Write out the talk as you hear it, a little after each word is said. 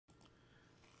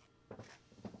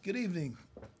Good evening.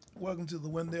 Welcome to the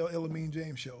Wendell Elamine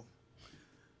James Show.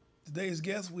 Today's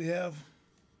guest, we have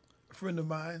a friend of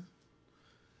mine,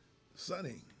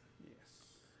 Sonny, Yes.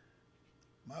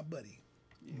 my buddy,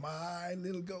 Yes. my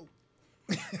little goat.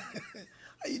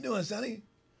 How you doing, Sonny?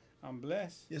 I'm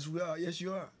blessed. Yes, we are. Yes,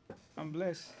 you are. I'm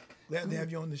blessed. Glad to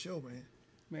have you on the show, man.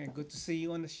 Man, good to see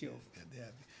you on the show. Glad to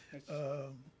have you.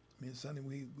 That's- Me and Sonny,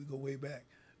 we go way back.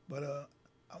 But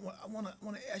I want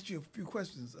to ask you a few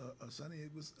questions, Sonny.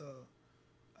 It was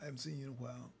I haven't seen you in a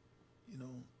while. You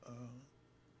know,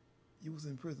 you was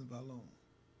in prison for how long?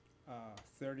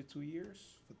 32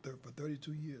 years? For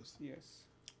 32 years. Yes.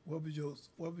 What was your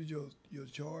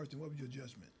charge and what was your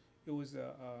judgment? It was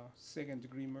a second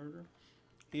degree murder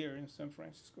here in San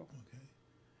Francisco. Okay,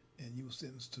 and you were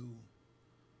sentenced to.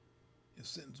 Your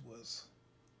sentence was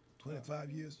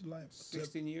 25 years to life.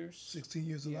 16 years? 16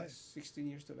 years to Yes, life, 16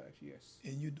 years to life, yes.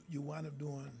 and you wind up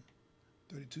doing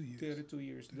 32 years. 32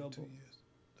 years, 32 double.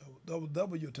 years.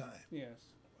 Double your time. Yes.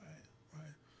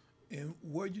 Right. And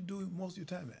where'd you do most of your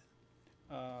time at?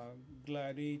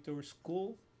 Gladiator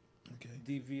School, Okay.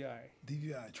 DVI,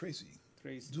 DVI, Tracy,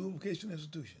 Tracy. Dual Vocational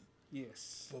Institution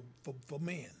Yes. for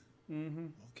men. Mm-hmm.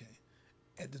 Okay.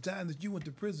 At the time that you went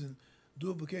to prison,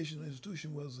 Dual Vocational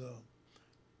Institution was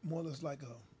more or less like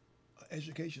a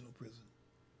educational prison.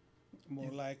 More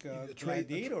You- like you- a trade- a tr-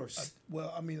 gladiators.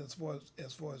 Well, I mean, as far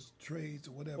as trades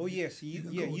or whatever. Oh, yes. you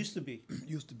can Yeah, go- used to be.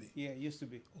 used to be. Yeah, used to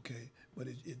be. Okay, but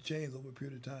it changed over a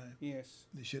period of time. Yes.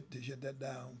 They shut that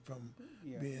down from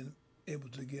Yeah. being able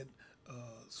to get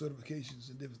certifications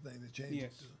and different things. They changed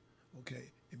Yes. it to,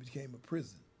 okay, it became a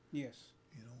prison, Yes.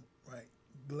 right?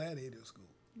 Gladiator school,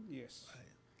 Yes. right?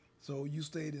 So you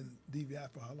stayed in DVI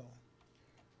for how long?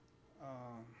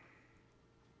 um,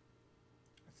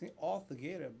 I think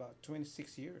altogether about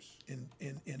 26 years In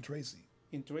Tracy,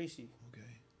 in Tracy.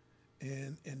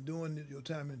 okay, and during your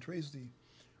time in Tracy,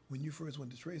 when you first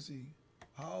went to Tracy,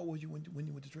 how old was you when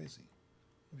you went to Tracy?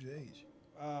 What was your age?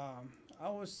 I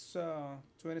was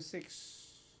 26.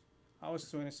 I was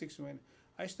 26 when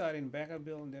I started in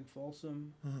Vacaville and then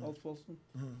Folsom, Mhm. Old Folsom.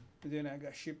 Uh-huh. And then I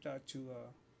got shipped out to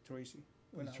Tracy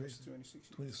when I was Tracy. 26.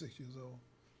 26 years old,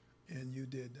 and you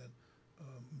did that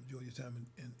majority of your time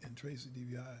in Tracy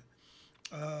DVI.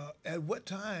 At what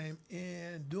time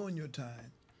during your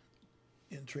time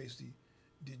in Tracy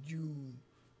did you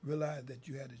realize that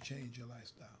you had to change your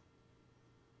lifestyle?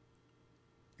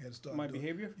 You had to start My doing-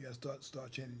 behavior? You had to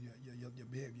start changing your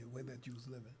behavior, the way that you was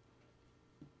living.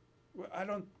 Well, I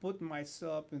don't put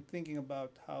myself in thinking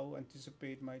about how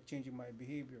anticipate my changing my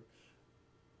behavior.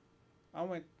 I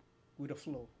went with the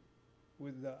flow,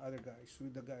 with the other guys,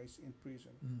 with the guys in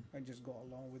prison. Mm-hmm. I just go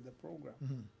along with the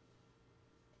program.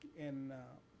 And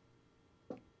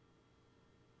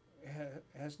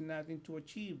has nothing to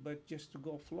achieve but just to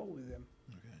go flow with them.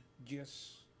 Okay.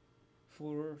 Just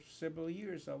for several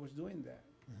years, I was doing that,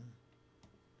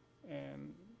 Mhm.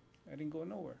 and I didn't go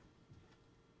nowhere.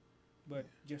 But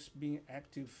just being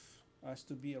active as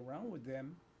to be around with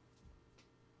them,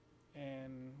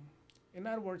 and in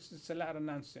other words, it's a lot of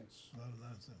nonsense, A lot of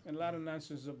nonsense. and a lot of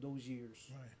nonsense of those years.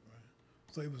 Right.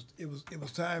 So it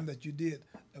was time that you did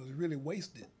that was really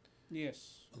wasted.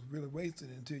 Yes, It was really wasted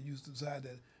until you decided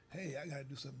that, hey, I got to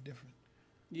do something different.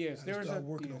 yes, I there was started a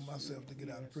working on yes, myself to get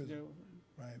out of yes, prison. There,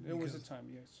 Right. there was a Because- time,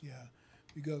 yes. Yeah,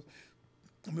 because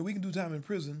I mean we can do time in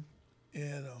prison,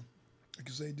 and like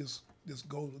you say, just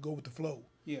go with the flow,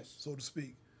 Yes, so to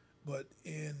speak. But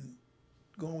in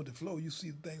going with the flow, you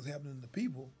see things happening to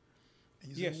people, and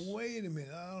you say, Yes. wait a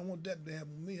minute, I don't want that to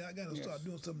happen to me. I got to Yes. start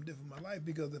doing something different in my life,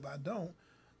 because if I don't,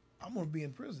 I'm gonna be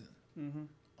in prison. mm-hmm.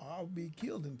 Or I'll be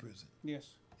killed in prison.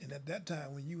 Yes. And at that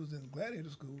time, when you was in gladiator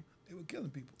school, they were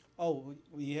killing people. Oh,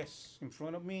 yes, in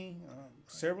front of me,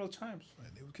 several times.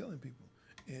 Right, they were killing people,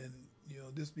 and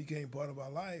this became part of our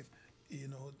life.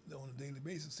 On a daily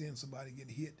basis, seeing somebody get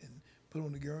hit and put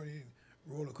on the gurney and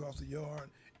roll across the yard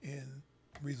and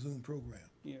resume program.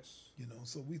 Yes.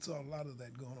 So we saw a lot of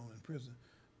that going on in prison.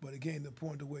 But it came to the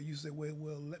point to where you said, well,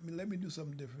 let me do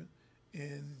something different,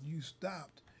 and you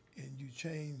stopped and you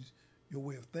changed your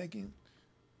way of thinking,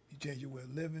 you changed your way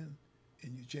of living,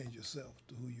 and you changed yourself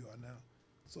to who you are now.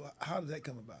 So how did that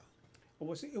come about?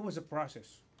 It was a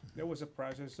process. There was a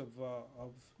process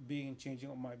of being changing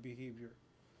of my behavior.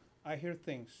 I hear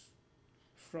things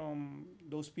from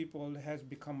those people that has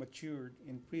become matured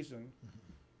in prison,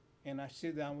 and I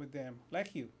sit down with them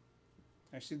like you.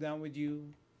 I sit down with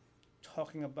you,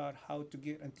 talking about how to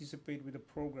get anticipate with the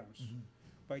programs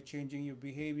by changing your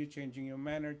behavior, changing your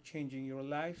manner, changing your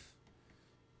life,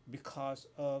 because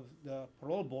of the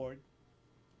parole board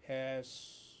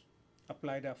has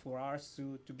applied that for us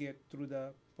to get through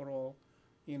the parole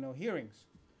hearings.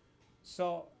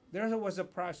 So there was a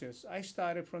process. I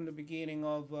started from the beginning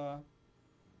of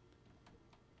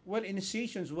well,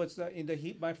 initiations was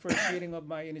my first hearing of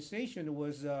my initiation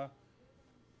was you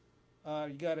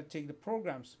got to take the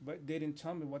programs, but they didn't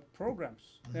tell me what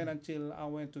programs. Then until I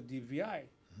went to DVI,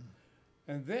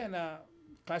 and then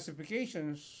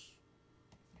classifications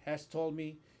has told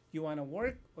me you want to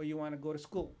work or you want to go to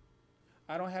school.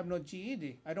 I don't have no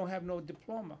GED. I don't have no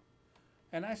diploma,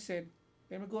 and I said,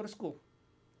 let me go to school.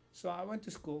 So I went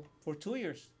to school for 2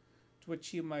 years to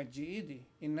achieve my GED.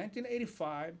 In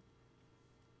 1985,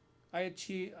 I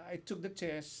took the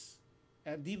test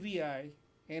at DVI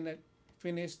and I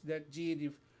finished that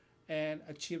GED and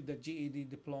achieved the GED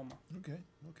diploma. Okay,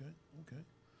 okay, okay.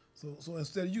 So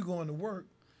instead of you going to work,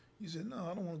 you said, no,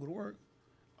 I don't want to go to work.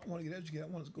 I want to get educated. I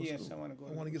want to go to Yes, school. I want to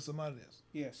go. I want to get some out of this.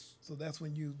 Yes, So that's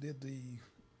when you did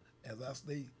as I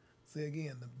say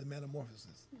again, the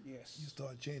metamorphosis. yes, You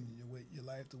started changing your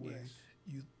life to where yes,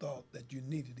 you thought that you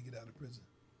needed to get out of prison.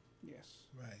 yes.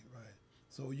 Right, right.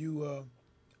 So you,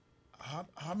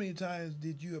 how many times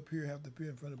did you have to appear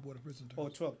in front of the Board of Prison Oh,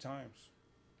 Terms? 12 times.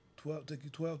 12, took you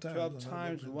 12 times. 12 to go to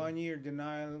times, prison. 1 year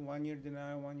denial, 1 year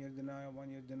denial, 1 year denial, 1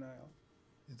 year denial.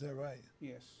 Is that right?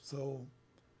 Yes. So,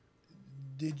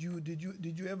 did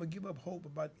you ever give up hope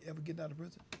about ever getting out of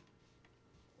prison?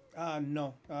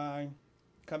 No.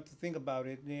 Come to think about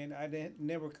it, then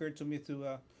never occurred to me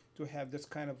to have this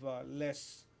kind of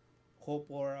less hope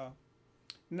or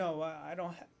no. I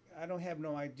don't have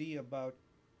no idea about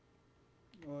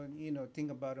or think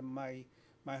about it.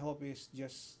 My hope is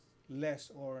just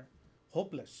less or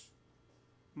hopeless.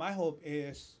 My hope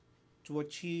is to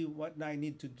achieve what I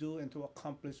need to do and to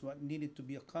accomplish what needed to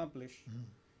be accomplished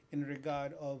in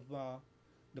regard of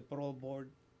the parole board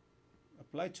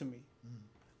applied to me.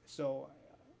 So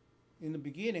in the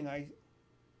beginning, I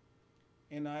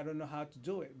don't know how to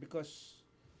do it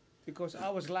because I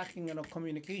was lacking in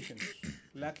communications,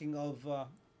 lacking of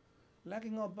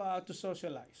to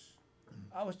socialize.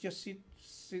 I was just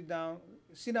sit down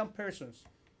persons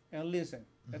and listen.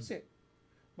 That's it.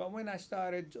 But when I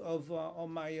started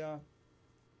on my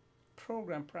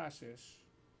program process,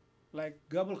 like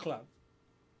Gobble Club,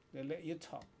 they let you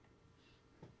talk.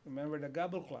 Remember the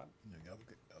Gobble Club?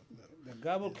 The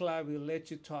Gobble Club will let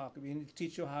you talk. Will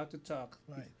teach you how to talk.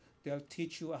 Right. They'll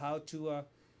teach you how to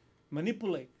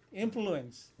manipulate,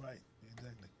 influence. Right.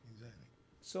 Exactly. Exactly.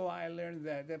 So I learned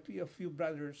that. There are a few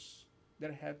brothers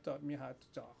that had taught me how to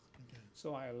talk. Okay.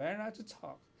 So I learned how to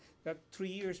talk. That 3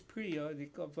 years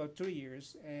period, of 3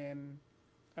 years, and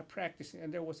I practiced.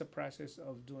 And there was a process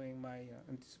of doing my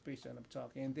anticipation of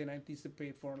talking. And then I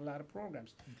anticipate for a lot of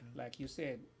programs, like you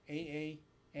said, AA,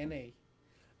 NA,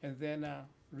 and then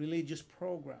religious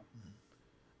program.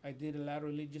 I did a lot of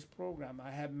religious program.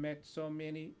 I have met so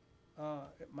many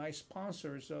my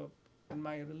sponsors in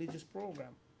my religious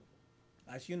program.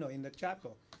 As you know, in the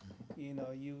chapel,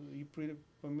 you pretty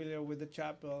familiar with the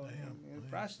chapel in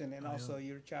Preston, and also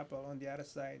your chapel on the other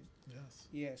side.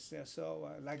 Yes. Yes, so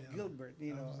like Gilbert,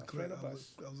 I was a friend of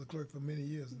us. I was a clerk for many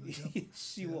years in the chapel.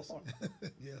 Yes, you Yes. are.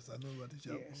 Yes, I know about the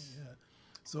chapel. Yes. Yeah.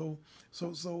 So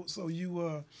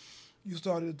you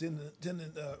started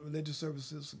attending religious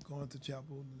services, going to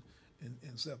chapel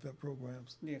and self-help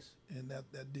programs, Yes. and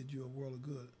that did you a world of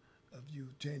good of you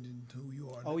changing who you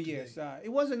are. Oh today. yes, it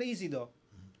wasn't easy though,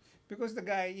 because the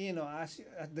guy, as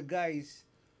the guys,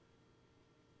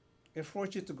 it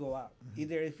forced you to go out.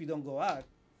 Either if you don't go out,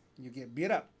 you get beat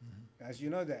up, as you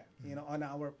know that, on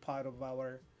our part of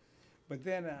our. But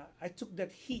then I took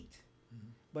that heat,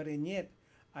 but and yet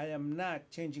I am not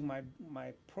changing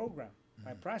my program,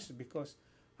 my process, because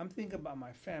I'm thinking about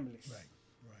my families. Right.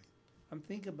 Right. I'm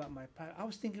thinking about I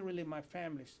was thinking really my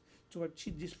families to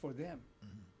achieve this for them,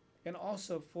 and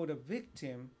also for the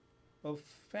victim of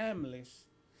families.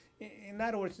 In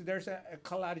other words, there's a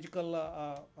ecological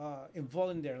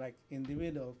involved in there, like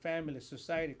individual, family,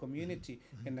 society, community,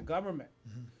 and the government.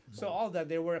 So all that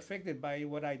they were affected by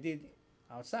what I did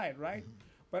outside, right?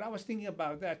 But I was thinking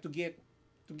about that to be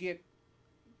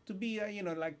to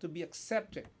be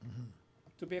accepted,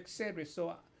 to be accepted.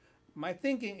 So my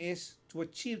thinking is to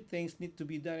achieve things need to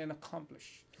be done and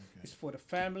accomplished. Okay. It's for the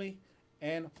family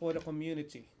and for the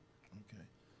community. Okay.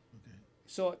 Okay.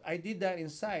 So I did that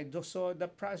inside. So the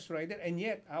process right there, and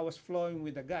yet I was flowing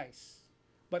with the guys,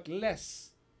 but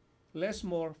less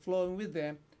more flowing with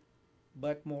them,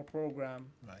 but more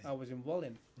program Right. I was involved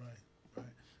in. Right. Right.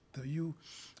 So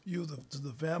to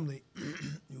the family,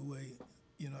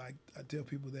 I tell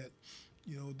people that,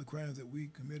 the crimes that we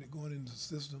committed going into the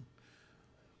system,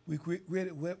 we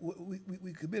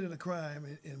committed a crime,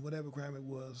 and whatever crime it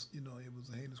was, it was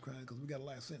a heinous crime because we got a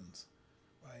life sentence.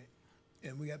 right?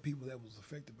 And we got people that was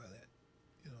affected by that,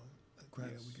 you know, a crime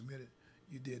that we Yes. committed.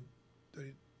 You did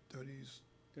 30, 30,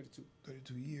 32.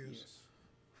 32 years Yes.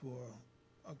 for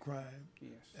a crime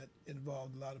Yes. that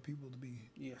involved a lot of people to be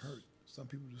Yes. hurt, some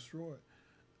people destroyed.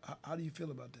 How do you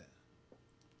feel about that?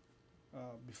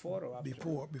 Before or after?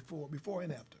 Before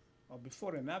and after.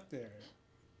 Before and after.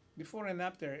 Before and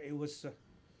after, it was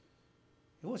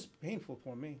painful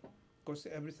for me, because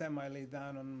every time I lay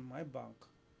down on my bunk,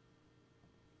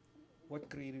 what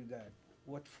created that?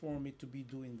 What formed me to be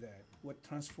doing that? What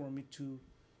transformed me to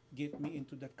get me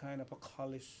into that kind of a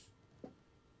college,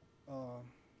 uh,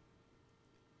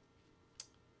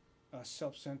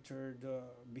 self-centered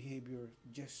behavior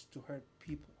just to hurt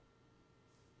people?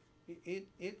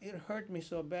 It hurt me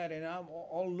so bad, and I'm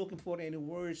all looking for any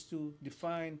words to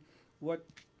define what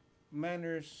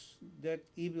manners that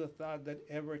evil thought that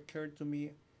ever occurred to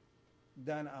me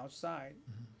done outside.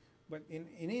 But in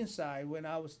inside, when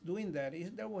I was doing that,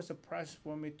 there was a process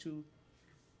for me to,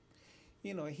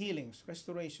 healings,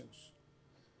 restorations.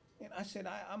 And I said,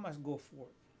 I must go for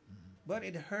it. But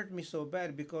it hurt me so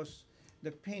bad because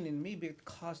the pain in me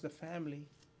caused the family.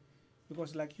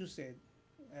 Because, like you said,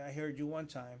 I heard you one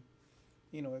time,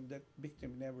 that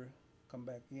victim never come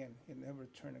back again. It never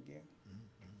turn again.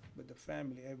 But the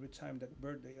family, every time that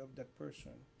birthday of that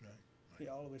person, Right. they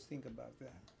always think about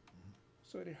that.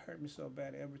 So it hurt me so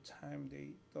bad. Every time they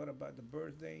thought about the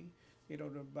birthday, they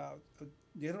thought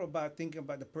about thinking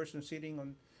about the person sitting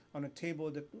on a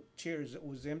table, the chairs that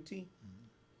was empty.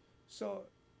 So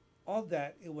all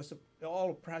that, it was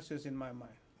all a process in my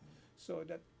mind. So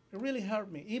that it really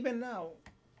hurt me. Even now,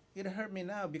 it hurt me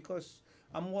now because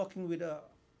I'm walking with a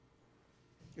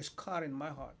scar in my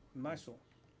heart, in my soul.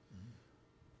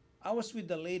 I was with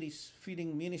the ladies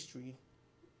feeding ministry.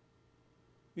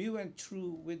 We went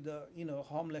through with the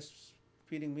homeless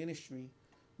feeding ministry.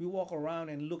 We walk around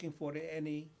and looking for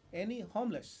any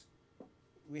homeless.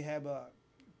 We have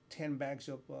 10 bags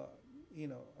of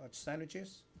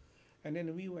sandwiches, and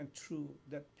then we went through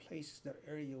that place, that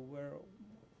area where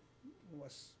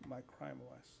was my crime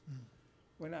was.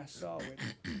 When I saw it,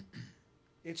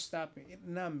 it stopped me. It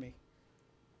numbed me.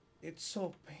 It's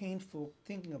so painful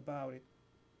thinking about it.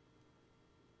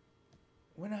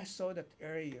 When I saw that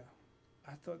area,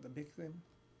 I thought the victim.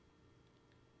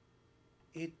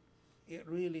 It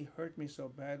really hurt me so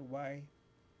bad. Why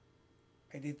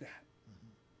I did that?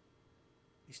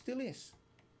 It still is,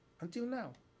 until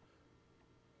now.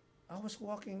 I was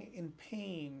walking in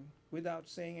pain without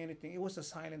saying anything. It was a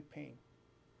silent pain,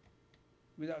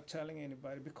 without telling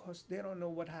anybody, because they don't know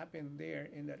what happened there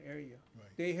in that area.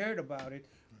 Right. They heard about it,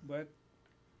 but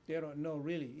they don't know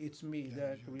really. It's me That that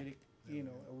was you. really, Yeah,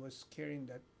 was carrying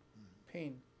that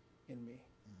pain in me.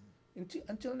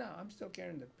 Until now, I'm still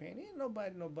carrying that pain. Ain't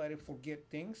nobody forget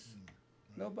things.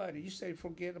 Nobody. You say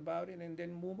forget about it and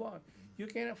then move on. You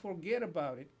cannot forget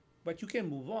about it, but you can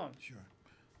move on. Sure.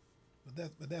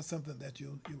 But that's something that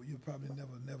you probably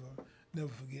never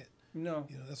forget. No.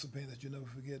 You know, that's a pain that you never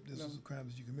forget. This No. is a crime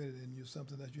that you committed, and you're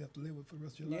something that you have to live with for the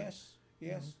rest of your life. Yes. you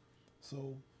know. Yes.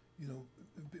 So,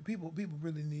 people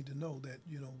really need to know that,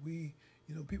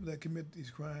 people that commit these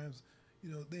crimes,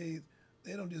 they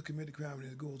don't just commit the crime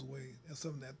and it goes away. That's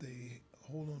something that they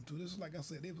hold on to. This is like I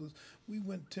said, we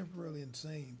went temporarily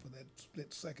insane for that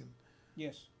split second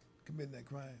Yes. committing that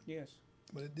crime. Yes.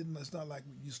 But it's not like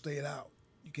you stayed out,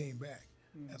 you came back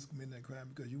after committing that crime,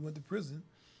 because you went to prison,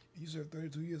 and you served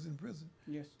 32 years in prison,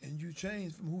 Yes. and you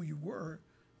changed from who you were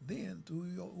then to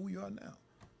who you are now.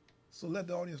 So let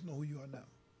the audience know who you are now.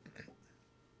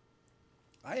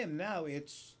 I am now.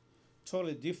 It's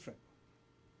totally different.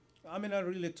 I mean, not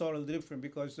really totally different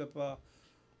because of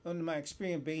on my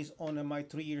experience based on my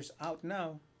 3 years out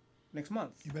now, next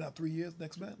month. You've been out 3 years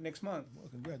next month? Next month. Well,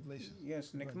 congratulations.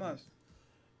 Yes, next month. Congratulations.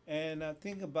 And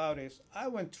think about it. I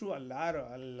went through a lot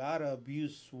of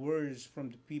abuse words from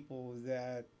the people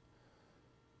that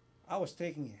I was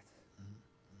taking it.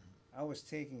 I was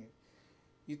taking it.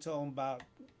 You talking about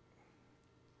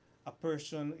a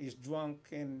person is drunk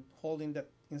and holding that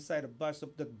inside a bus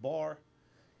of that bar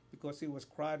because it was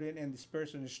crowded, and this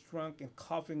person is drunk and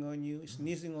coughing on you,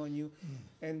 sneezing on you,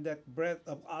 and that breath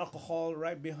of alcohol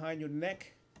right behind your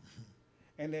neck,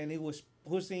 and then he was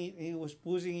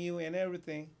pushing you and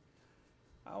everything.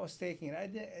 I was taking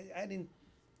it.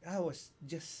 I was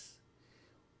just,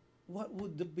 what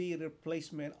would be the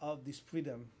replacement of this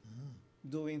freedom?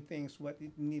 Doing things what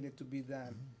it needed to be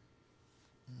done.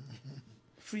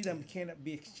 Freedom cannot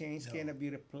be exchanged, No. cannot be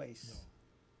replaced.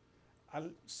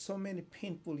 So many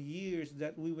painful years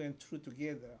that we went through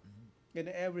together. And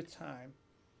every time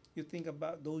you think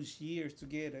about those years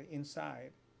together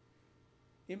inside,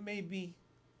 it may be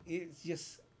it's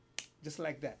just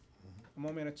like that, a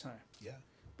moment of time. Yeah.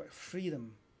 But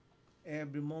freedom,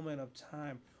 every moment of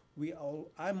time,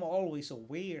 I'm always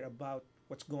aware about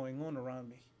what's going on around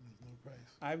me. No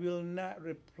price. I will not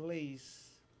replace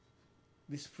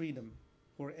this freedom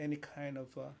for any kind of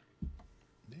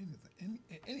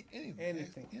Anything.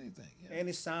 anything, Yeah.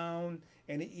 any sound,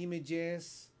 any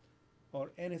images,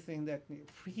 or anything that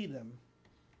freedom.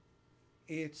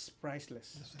 It's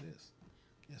priceless, Yes, it is.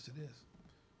 Yes, it is.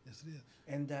 Yes, it is.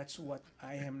 and that's what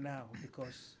I am now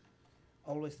because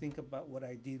I always think about what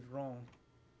I did wrong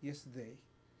yesterday,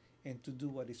 and to do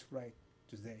what is right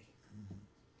today.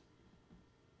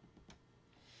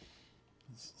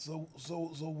 So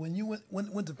when you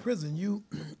went to prison, you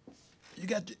you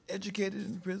got educated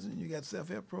in prison. You got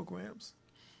self-help programs.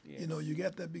 Yes. You know, you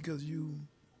got that because you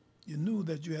knew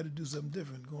that you had to do something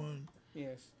different going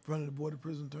Yes. in front of the Board of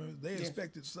Prison Terms. They Yes.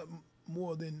 expected something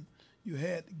more than you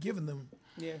had given them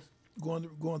Yes. going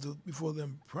to before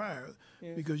them prior,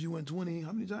 Yes. because you went 20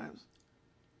 how many times?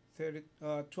 30,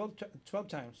 12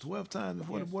 times. 12 times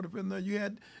before the Yes. Board of Prison Terms.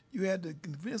 You had to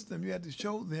convince them. You had to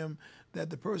show them that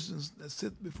the persons that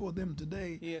sit before them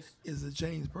today Yes. is a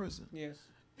changed person. Yes.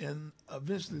 And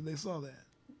eventually they saw that.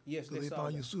 Yes. So they saw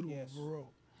found that. you suitable Yes. for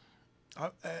parole.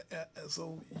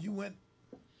 So you went,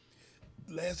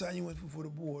 last time you went before the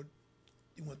board,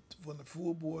 you went for the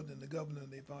full board and the governor,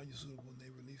 and they found you suitable and they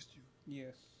released you.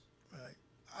 Yes. Right.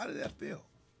 How did that feel?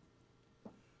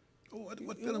 Oh, what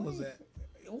It feeling was was- that?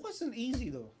 It wasn't easy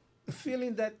though. The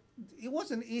feeling that it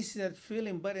wasn't easy, that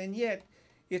feeling, but and yet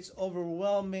it's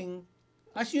overwhelming.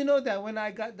 As you know that when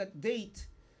I got that date,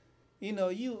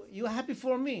 you happy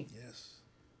for me. Yes.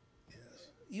 Yes.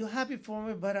 You happy for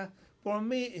me, but for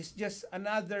me it's just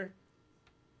another.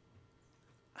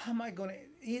 How am I gonna?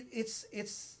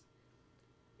 It's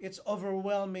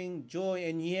overwhelming joy,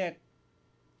 and yet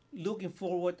looking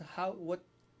forward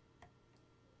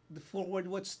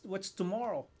what's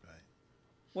tomorrow. Right.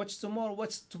 What's tomorrow?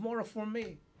 What's tomorrow for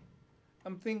me?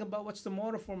 I'm thinking about what's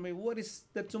tomorrow for me. What is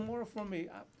the tomorrow for me?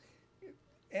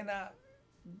 And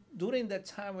during that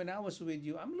time when I was with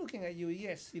you, I'm looking at you.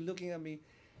 Yes, you're looking at me,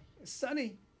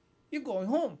 Sonny. You're going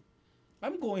home.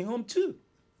 I'm going home too.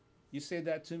 You said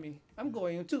that to me. I'm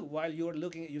going home too, while you're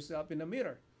looking at yourself in the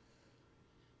mirror.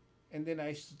 And then I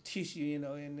used to teach you,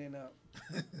 and then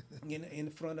in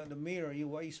front of the mirror,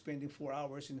 why are you spending 4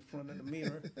 hours in front of the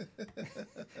mirror,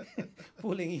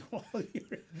 pulling all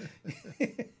your,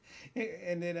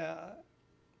 and then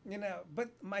but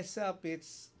myself,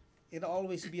 it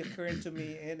always be occurring to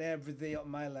me in every day of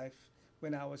my life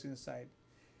when I was inside,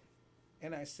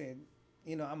 and I said,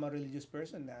 I'm a religious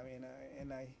person now,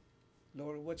 and I,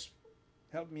 Lord,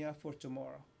 help me out for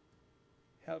tomorrow,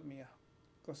 help me out,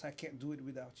 because I can't do it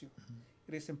without you.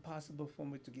 It is impossible for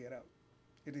me to get out.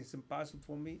 It is impossible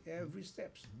for me every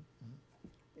steps.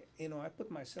 I put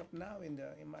myself now in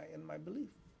my belief.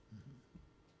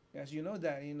 As you know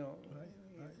that,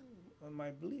 Right. on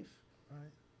my belief.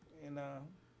 Right. And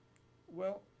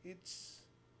well, it's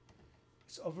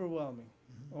overwhelming,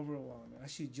 overwhelming. I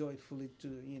see joyfully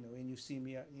too, when you see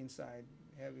me inside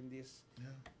having this,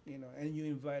 Yeah. and you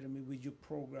invited me with your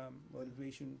program,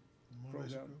 motivation.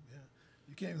 Motivation Program. group, yeah.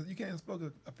 You came and spoke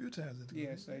a few times at the group.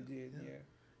 Yes, I did. Yeah.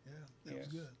 Yeah, that was Yes.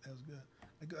 good. That was good.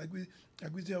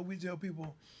 Like we tell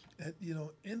people that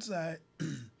inside,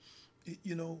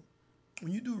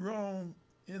 when you do wrong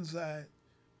inside,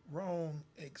 wrong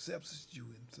accepts you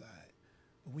inside.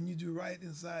 But when you do right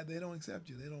inside, they don't accept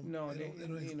you. They don't. No, they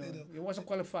don't. it wasn't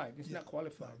qualified. It's Yeah, not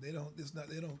qualified. No, they don't. It's not.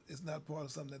 They don't. It's not part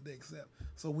of something that they accept.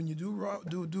 So when you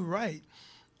do do right,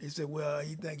 they say, "Well,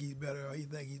 he think he's better, or he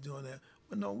think he's doing that."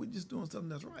 But no, we're just doing something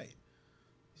that's right.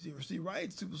 See,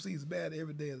 right supersedes bad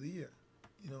every day of the year.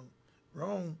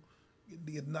 Wrong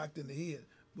get knocked in the head,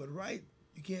 but right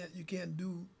you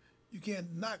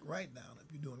can't knock right down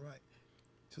if you're doing right.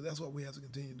 So that's why we have to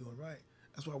continue doing right.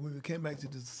 That's why when we came back to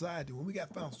the society, when we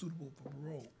got found suitable for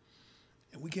parole,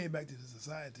 and we came back to the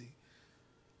society,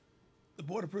 the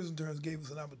Board of Prison Terms gave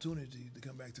us an opportunity to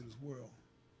come back to this world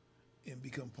and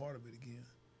become part of it again.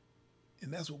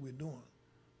 And that's what we're doing.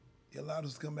 It allowed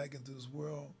us to come back into this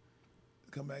world,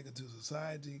 to come back into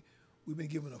society. We've been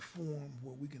given a forum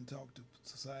where we can talk to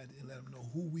society and let them know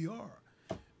who we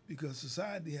are, because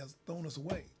society has thrown us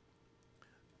away.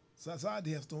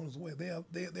 Society has thrown us away.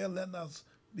 They're letting us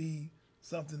be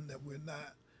something that we're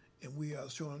not, and we are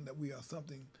showing that we are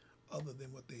something other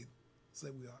than what they say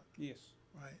we are. Yes.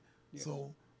 Right? Yes.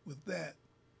 So with that,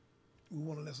 we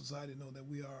want to let society know that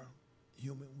we are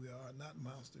human. We are not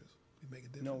monsters. We make a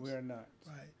difference. No, we are not.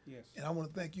 Right. Yes. And I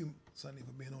want to thank you, Sonny,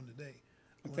 for being on today.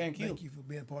 I wanna Thank you. Thank you for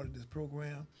being part of this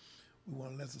program. We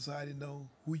want to let society know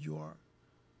who you are,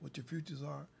 what your futures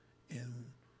are, and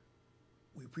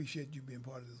we appreciate you being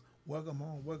part of this. Welcome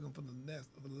home. Welcome for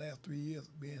the last 3 years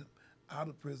being out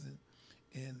of prison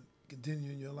and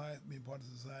continuing your life, being part of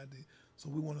society. So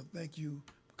we want to thank you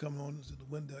for coming on to the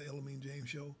Wendell Elamine James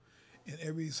Show. And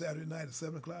every Saturday night at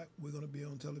 7 o'clock, we're going to be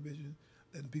on television,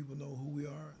 letting people know who we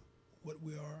are, what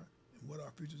we are, and what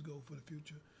our futures go for the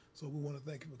future. So we want to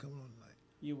thank you for coming on tonight.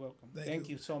 You're welcome. Thank Thank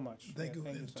you. you so much. Thank Yeah, you.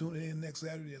 thank And so tune much. in next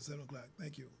Saturday at 7 o'clock.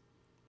 Thank you.